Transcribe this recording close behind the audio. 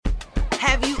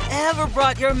Have you ever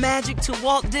brought your magic to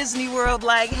Walt Disney World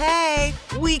like, hey,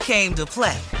 we came to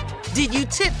play? Did you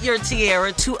tip your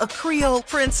tiara to a Creole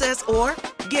princess or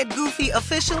get goofy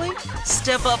officially?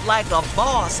 Step up like a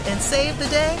boss and save the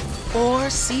day? Or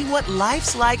see what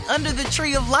life's like under the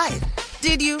tree of life?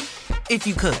 Did you? If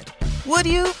you could. Would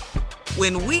you?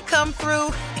 When we come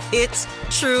through, it's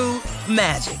true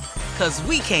magic. 'Cause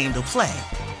we came to play.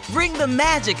 Bring the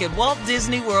magic at Walt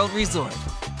Disney World Resort.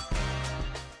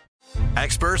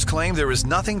 Experts claim there is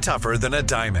nothing tougher than a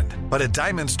diamond. But at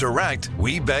Diamonds Direct,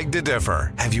 we beg to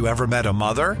differ. Have you ever met a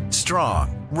mother?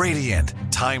 Strong, radiant,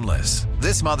 timeless.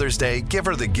 This Mother's Day, give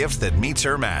her the gift that meets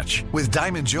her match. With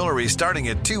diamond jewelry starting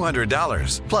at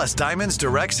 $200. Plus Diamonds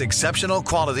Direct's exceptional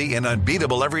quality and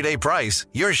unbeatable everyday price,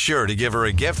 you're sure to give her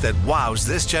a gift that wows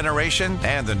this generation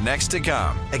and the next to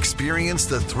come. Experience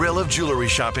the thrill of jewelry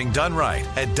shopping done right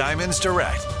at Diamonds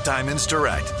Direct. Diamonds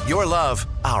Direct. Your love,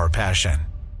 our passion.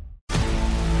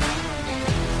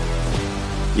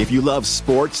 If you love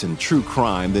sports and true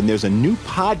crime, then there's a new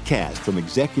podcast from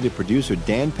executive producer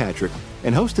Dan Patrick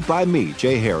and hosted by me,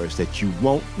 Jay Harris, that you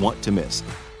won't want to miss.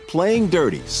 Playing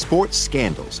Dirty: Sports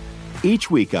Scandals. Each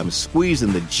week, I'm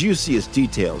squeezing the juiciest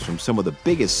details from some of the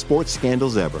biggest sports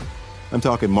scandals ever. I'm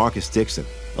talking Marcus Dixon,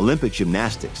 Olympic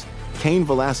gymnastics, Cain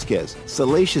Velasquez,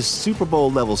 salacious Super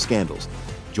Bowl-level scandals.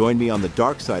 Join me on the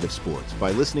dark side of sports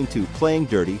by listening to Playing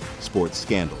Dirty: Sports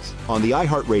Scandals on the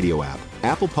iHeartRadio app,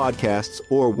 Apple Podcasts,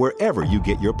 or wherever you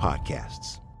get your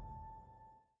podcasts.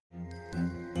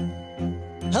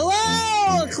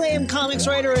 Hello, acclaimed comics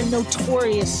writer and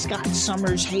notorious Scott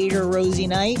Summers hater, Rosie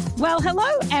Knight. Well, hello,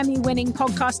 Emmy-winning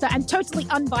podcaster and totally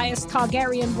unbiased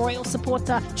Targaryen royal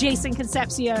supporter, Jason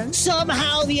Concepcion.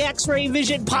 Somehow the X-Ray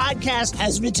Vision podcast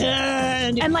has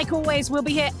returned. And like always, we'll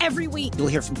be here every week. You'll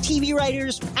hear from TV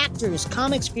writers, actors,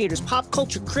 comics creators, pop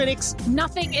culture critics.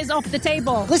 Nothing is off the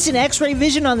table. Listen to X-Ray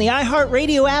Vision on the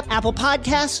iHeartRadio app, Apple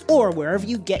Podcasts, or wherever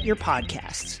you get your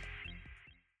podcasts.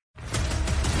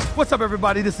 What's up,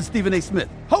 everybody? This is Stephen A. Smith,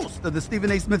 host of the Stephen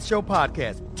A. Smith Show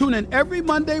podcast. Tune in every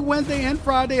Monday, Wednesday, and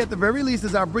Friday at the very least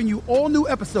as I bring you all new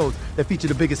episodes that feature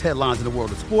the biggest headlines in the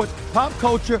world of sports, pop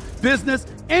culture, business,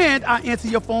 and I answer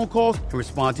your phone calls and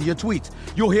respond to your tweets.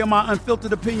 You'll hear my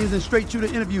unfiltered opinions and straight-shooter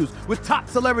interviews with top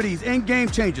celebrities and game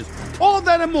changers. All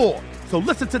that and more. So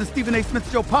listen to the Stephen A.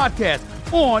 Smith Show podcast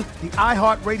on the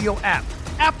iHeartRadio app,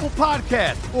 Apple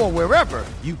Podcasts, or wherever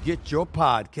you get your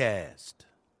podcast.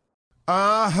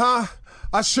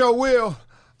 I sure will.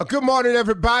 Good morning,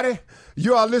 everybody.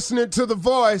 You are listening to The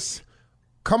Voice.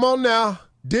 Come on now,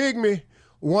 dig me.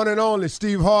 One and only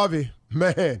Steve Harvey.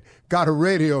 Man, got a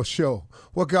radio show.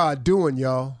 What God doing,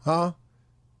 y'all, huh?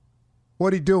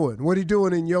 What he doing? What he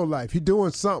doing in your life? He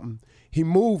doing something. He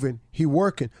moving, he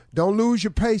working. Don't lose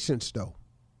your patience, though.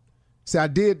 See, I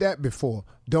did that before.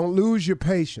 Don't lose your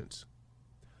patience.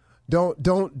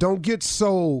 Don't get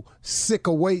so sick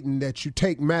of waiting that you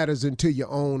take matters into your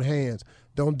own hands.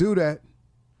 Don't do that.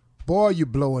 Boy, you're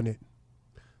blowing it.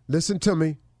 Listen to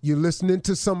me. You're listening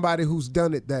to somebody who's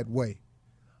done it that way.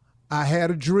 I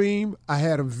had a dream. I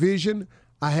had a vision.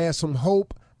 I had some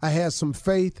hope. I had some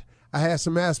faith. I had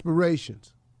some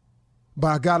aspirations. But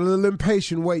I got a little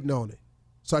impatient waiting on it.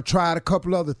 So I tried a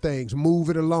couple other things, move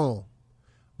it along.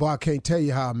 Boy, I can't tell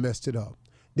you how I messed it up.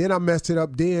 Then I messed it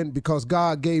up because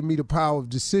God gave me the power of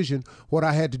decision. What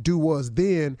I had to do was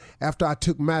then, after I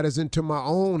took matters into my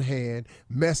own hand,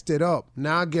 messed it up.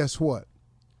 Now guess what?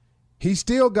 He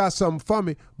still got something for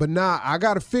me, but now I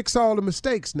got to fix all the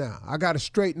mistakes now. I got to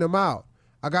straighten them out.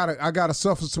 I got to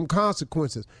suffer some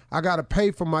consequences. I got to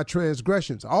pay for my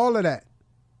transgressions. All of that.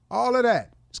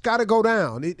 It's got to go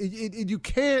down. You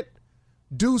can't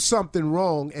do something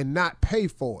wrong and not pay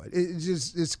for it.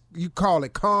 It's you call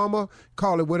it karma,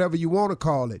 call it whatever you want to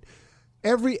call it.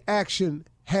 Every action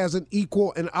has an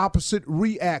equal and opposite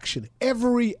reaction.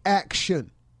 Every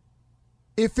action.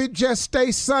 If it just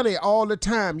stays sunny all the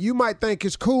time, you might think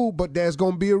it's cool, but there's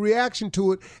going to be a reaction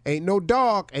to it. Ain't no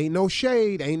dark, ain't no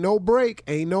shade, ain't no break,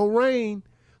 ain't no rain.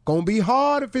 Going to be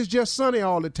hard if it's just sunny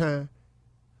all the time.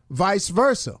 Vice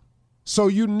versa. So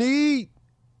you need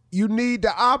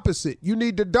the opposite. You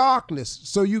need the darkness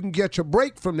so you can get your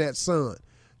break from that sun.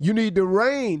 You need the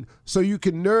rain so you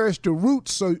can nourish the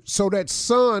roots so that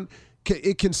sun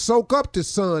can soak up the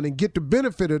sun and get the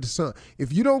benefit of the sun.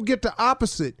 If you don't get the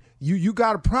opposite, you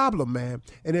got a problem, man.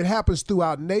 And it happens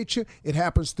throughout nature. It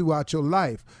happens throughout your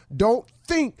life. Don't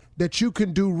think that you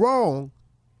can do wrong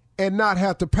and not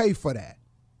have to pay for that.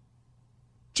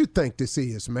 What you think this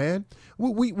is, man?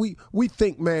 We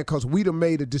think, man, because we done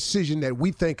made a decision that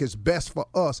we think is best for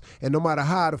us, and no matter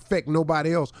how it affect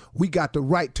nobody else, we got the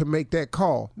right to make that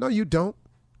call. No, you don't.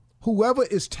 Whoever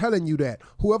is telling you that,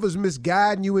 whoever's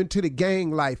misguiding you into the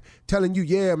gang life, telling you,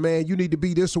 yeah, man, you need to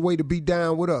be this way to be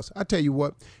down with us. I tell you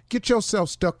what, get yourself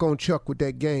stuck on Chuck with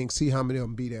that gang, see how many of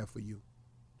them be there for you.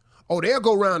 Oh, they'll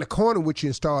go around the corner with you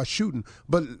and start shooting.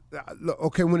 But,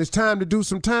 okay, when it's time to do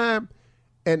some time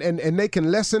and they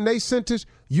can lessen their sentence,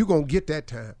 you going to get that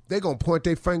time. They going to point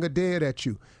their finger dead at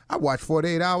you. I watch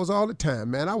 48 Hours all the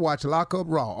time, man. I watch Lock Up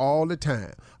Raw all the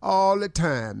time. All the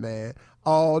time, man.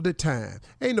 All the time.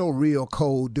 Ain't no real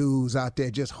cold dudes out there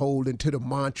just holding to the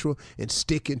mantra and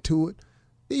sticking to it.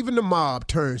 Even the mob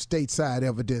turns stateside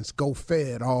evidence, go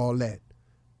fed, all that.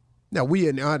 Now, we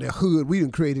in the hood, we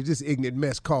done created this ignorant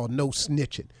mess called no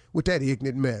snitching. With that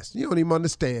ignorant mess, you don't even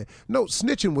understand. No,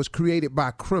 snitching was created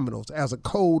by criminals as a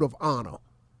code of honor.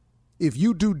 If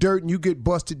you do dirt and you get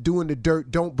busted doing the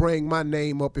dirt, don't bring my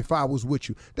name up if I was with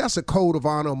you. That's a code of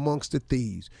honor amongst the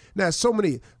thieves. Now, so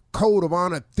many code of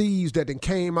honor thieves that done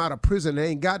came out of prison and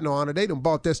ain't got no honor, they done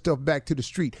brought that stuff back to the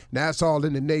street. Now it's all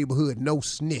in the neighborhood. No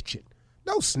snitching.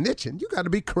 No snitching. You got to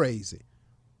be crazy.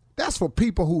 That's for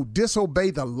people who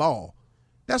disobey the law.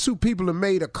 That's who people have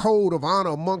made a code of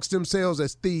honor amongst themselves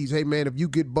as thieves. Hey, man, if you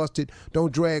get busted,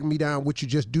 don't drag me down with you.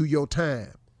 Just do your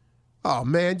time. Oh,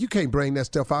 man, you can't bring that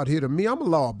stuff out here to me. I'm a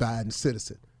law-abiding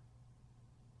citizen.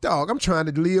 Dog, I'm trying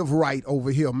to live right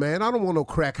over here, man. I don't want no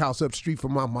crack house up the street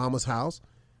from my mama's house.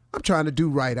 I'm trying to do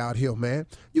right out here, man.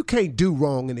 You can't do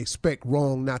wrong and expect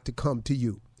wrong not to come to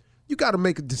you. You got to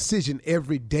make a decision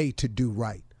every day to do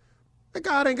right. That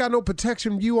God ain't got no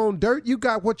protection from you on dirt. You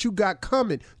got what you got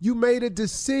coming. You made a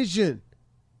decision.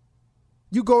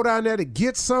 You go down there to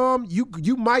get some,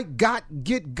 you might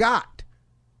get got.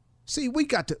 See, we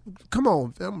got to, come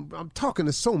on, I'm talking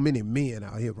to so many men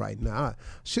out here right now. I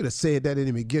should have said that in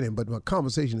the beginning, but my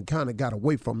conversation kind of got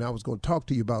away from me. I was going to talk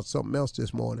to you about something else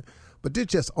this morning. But this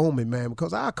just on me, man,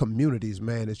 because our communities,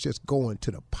 man, is just going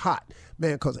to the pot,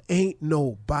 man, because ain't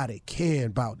nobody caring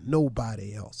about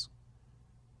nobody else.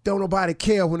 Don't nobody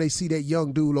care when they see that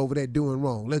young dude over there doing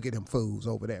wrong. Look at them fools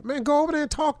over there. Man, go over there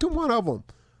and talk to one of them.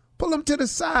 Pull them to the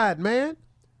side, man.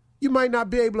 You might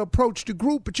not be able to approach the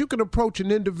group, but you can approach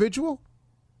an individual.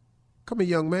 Come here,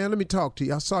 young man, let me talk to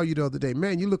you. I saw you the other day.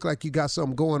 Man, you look like you got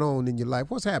something going on in your life.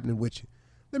 What's happening with you?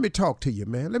 Let me talk to you,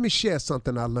 man. Let me share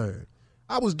something I learned.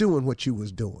 I was doing what you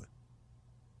was doing.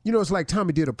 You know, it's like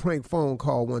Tommy did a prank phone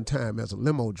call one time as a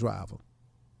limo driver.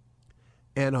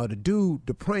 And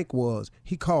the prank was,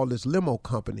 he called this limo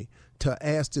company to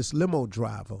ask this limo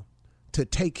driver to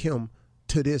take him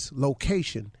to this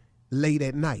location late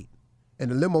at night.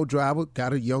 And the limo driver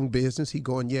got a young business. He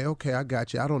going, yeah, okay, I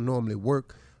got you. I don't normally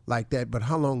work like that, but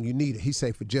how long you need it? He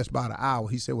said for just about an hour.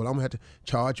 He said, well, I'm going to have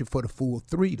to charge you for the full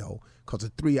 3, though, because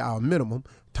it's a 3-hour minimum.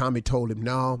 Tommy told him,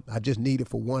 no, I just need it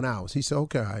for 1 hour. He said,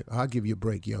 okay, all right, I'll give you a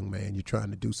break, young man. You're trying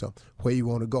to do something. Where you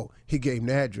want to go? He gave him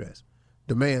the address.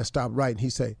 The man stopped writing. He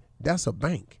said, that's a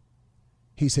bank.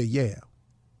 He said, yeah.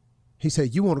 He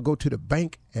said, you want to go to the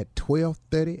bank at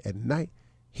 12:30 at night?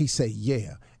 He said,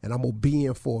 yeah. And I'm going to be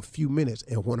in for a few minutes.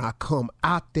 And when I come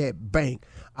out that bank,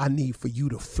 I need for you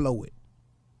to flow it.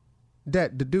 The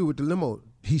dude with the limo,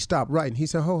 he stopped writing. He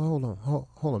said, hold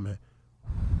on, man.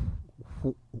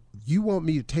 You want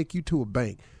me to take you to a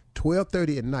bank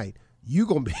 12:30 at night? You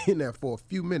going to be in there for a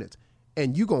few minutes.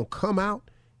 And you going to come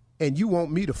out and you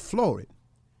want me to floor it.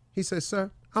 He said,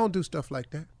 sir, I don't do stuff like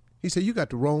that. He said, you got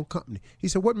the wrong company. He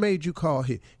said, what made you call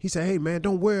here? He said, hey, man,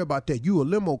 don't worry about that. You a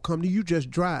limo company. You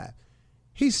just drive.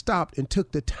 He stopped and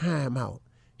took the time out.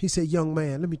 He said, young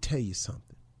man, let me tell you something.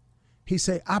 He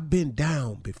said, I've been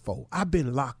down before. I've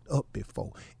been locked up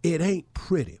before. It ain't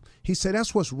pretty. He said,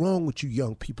 that's what's wrong with you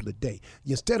young people today.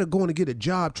 Instead of going to get a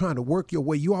job trying to work your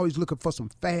way, you always looking for some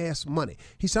fast money.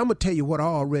 He said, I'm going to tell you what I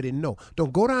already know.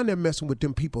 Don't go down there messing with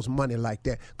them people's money like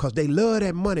that, because they love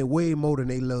that money way more than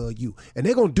they love you. And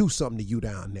they're going to do something to you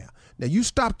down there. Now, you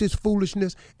stop this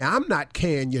foolishness, and I'm not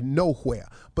carrying you nowhere,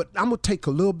 but I'm going to take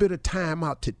a little bit of time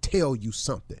out to tell you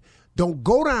something. Don't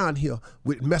go down here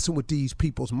with messing with these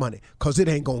people's money, because it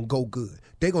ain't going to go good.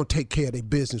 They're going to take care of their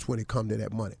business when it comes to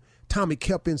that money. Tommy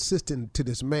kept insisting to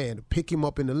this man to pick him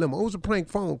up in the limo. It was a prank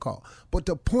phone call. But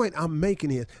the point I'm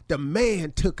making is the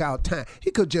man took out time. He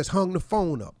could just hung the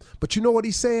phone up. But you know what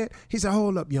he said? He said,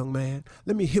 hold up, young man.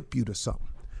 Let me hip you to something.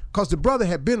 Because the brother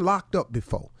had been locked up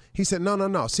before. He said,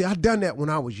 no. See, I done that when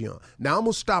I was young. Now I'm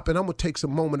going to stop and I'm going to take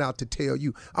some moment out to tell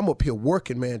you, I'm up here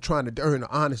working, man, trying to earn an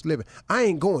honest living. I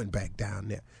ain't going back down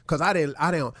there, because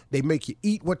they make you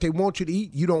eat what they want you to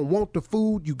eat. You don't want the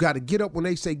food. You got to get up when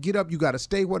they say get up. You got to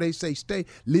stay where they say stay,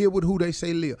 live with who they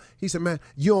say live. He said, man,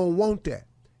 you don't want that.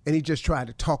 And he just tried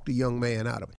to talk the young man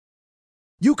out of it.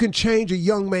 You can change a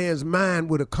young man's mind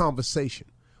with a conversation.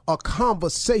 A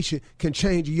conversation can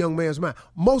change a young man's mind.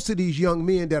 Most of these young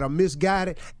men that are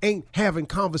misguided ain't having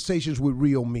conversations with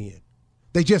real men.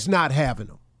 They just not having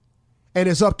them. And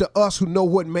it's up to us who know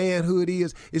what manhood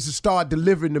is to start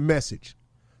delivering the message.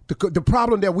 The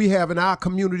problem that we have in our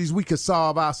communities, we can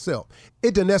solve ourselves.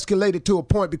 It done escalated to a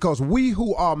point because we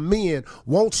who are men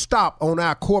won't stop on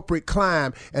our corporate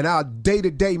climb and our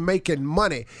day-to-day making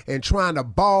money and trying to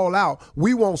ball out.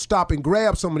 We won't stop and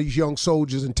grab some of these young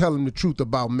soldiers and tell them the truth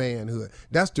about manhood.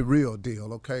 That's the real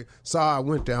deal, okay? Sorry I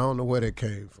went there. I don't know where that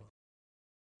came from.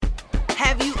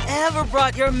 Have you ever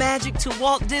brought your magic to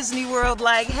Walt Disney World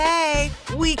like, hey,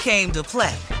 we came to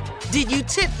play? Did you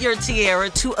tip your tiara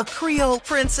to a Creole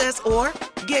princess or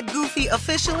get goofy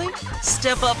officially?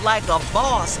 Step up like a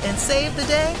boss and save the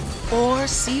day? Or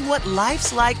see what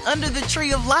life's like under the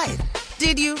tree of life?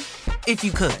 Did you? If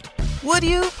you could. Would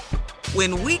you?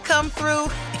 When we come through,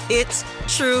 it's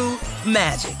true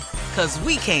magic. 'Cause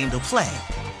we came to play.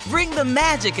 Bring the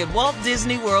magic at Walt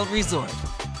Disney World Resort.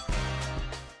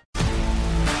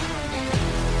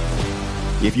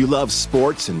 If you love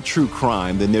sports and true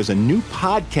crime, then there's a new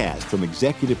podcast from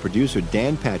executive producer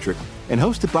Dan Patrick and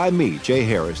hosted by me, Jay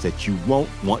Harris, that you won't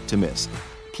want to miss.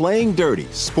 Playing Dirty: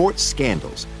 Sports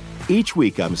Scandals. Each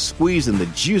week, I'm squeezing the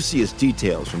juiciest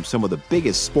details from some of the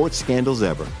biggest sports scandals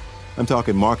ever. I'm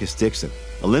talking Marcus Dixon,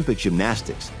 Olympic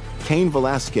gymnastics, Cain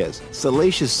Velasquez,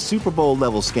 salacious Super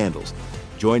Bowl-level scandals.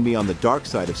 Join me on the dark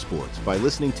side of sports by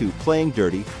listening to Playing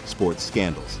Dirty: Sports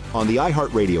Scandals on the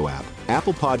iHeartRadio app,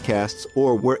 Apple Podcasts,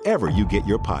 or wherever you get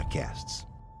your podcasts.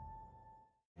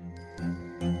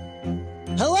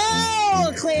 Hello,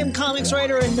 acclaimed comics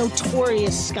writer and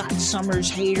notorious Scott Summers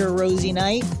hater, Rosie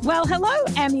Knight. Well, hello,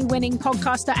 Emmy-winning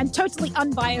podcaster and totally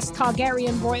unbiased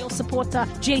Targaryen royal supporter,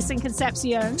 Jason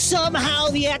Concepcion. Somehow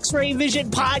the X-Ray Vision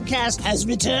podcast has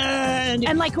returned.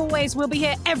 And like always, we'll be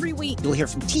here every week. You'll hear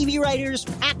from TV writers,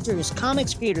 actors,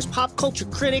 comics creators, pop culture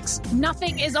critics.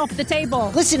 Nothing is off the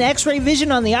table. Listen to X-Ray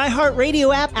Vision on the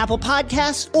iHeartRadio app, Apple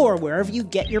Podcasts, or wherever you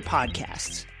get your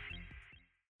podcasts.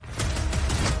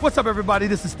 What's up, everybody?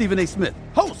 This is Stephen A. Smith,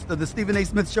 host of the Stephen A.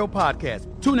 Smith Show podcast.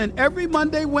 Tune in every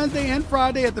Monday, Wednesday, and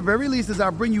Friday at the very least as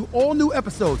I bring you all new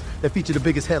episodes that feature the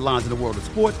biggest headlines in the world of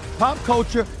sports, pop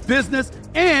culture, business,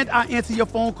 and I answer your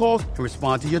phone calls and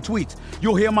respond to your tweets.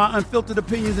 You'll hear my unfiltered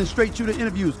opinions and straight-shooter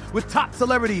interviews with top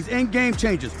celebrities and game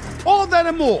changers. All that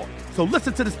and more. So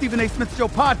listen to the Stephen A. Smith Show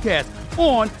podcast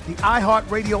on the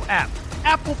iHeartRadio app,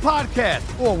 Apple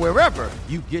Podcasts, or wherever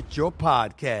you get your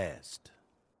podcast.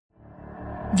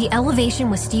 The Elevation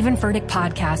with Stephen Furtick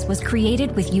podcast was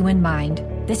created with you in mind.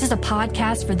 This is a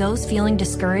podcast for those feeling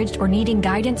discouraged or needing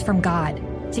guidance from God.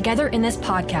 Together in this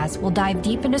podcast, we'll dive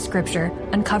deep into Scripture,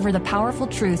 uncover the powerful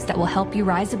truths that will help you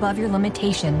rise above your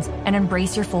limitations and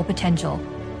embrace your full potential.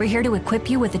 We're here to equip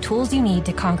you with the tools you need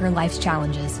to conquer life's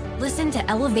challenges. Listen to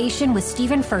Elevation with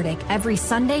Stephen Furtick every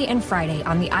Sunday and Friday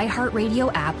on the iHeartRadio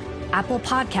app, Apple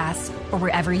Podcasts, or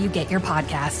wherever you get your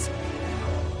podcasts.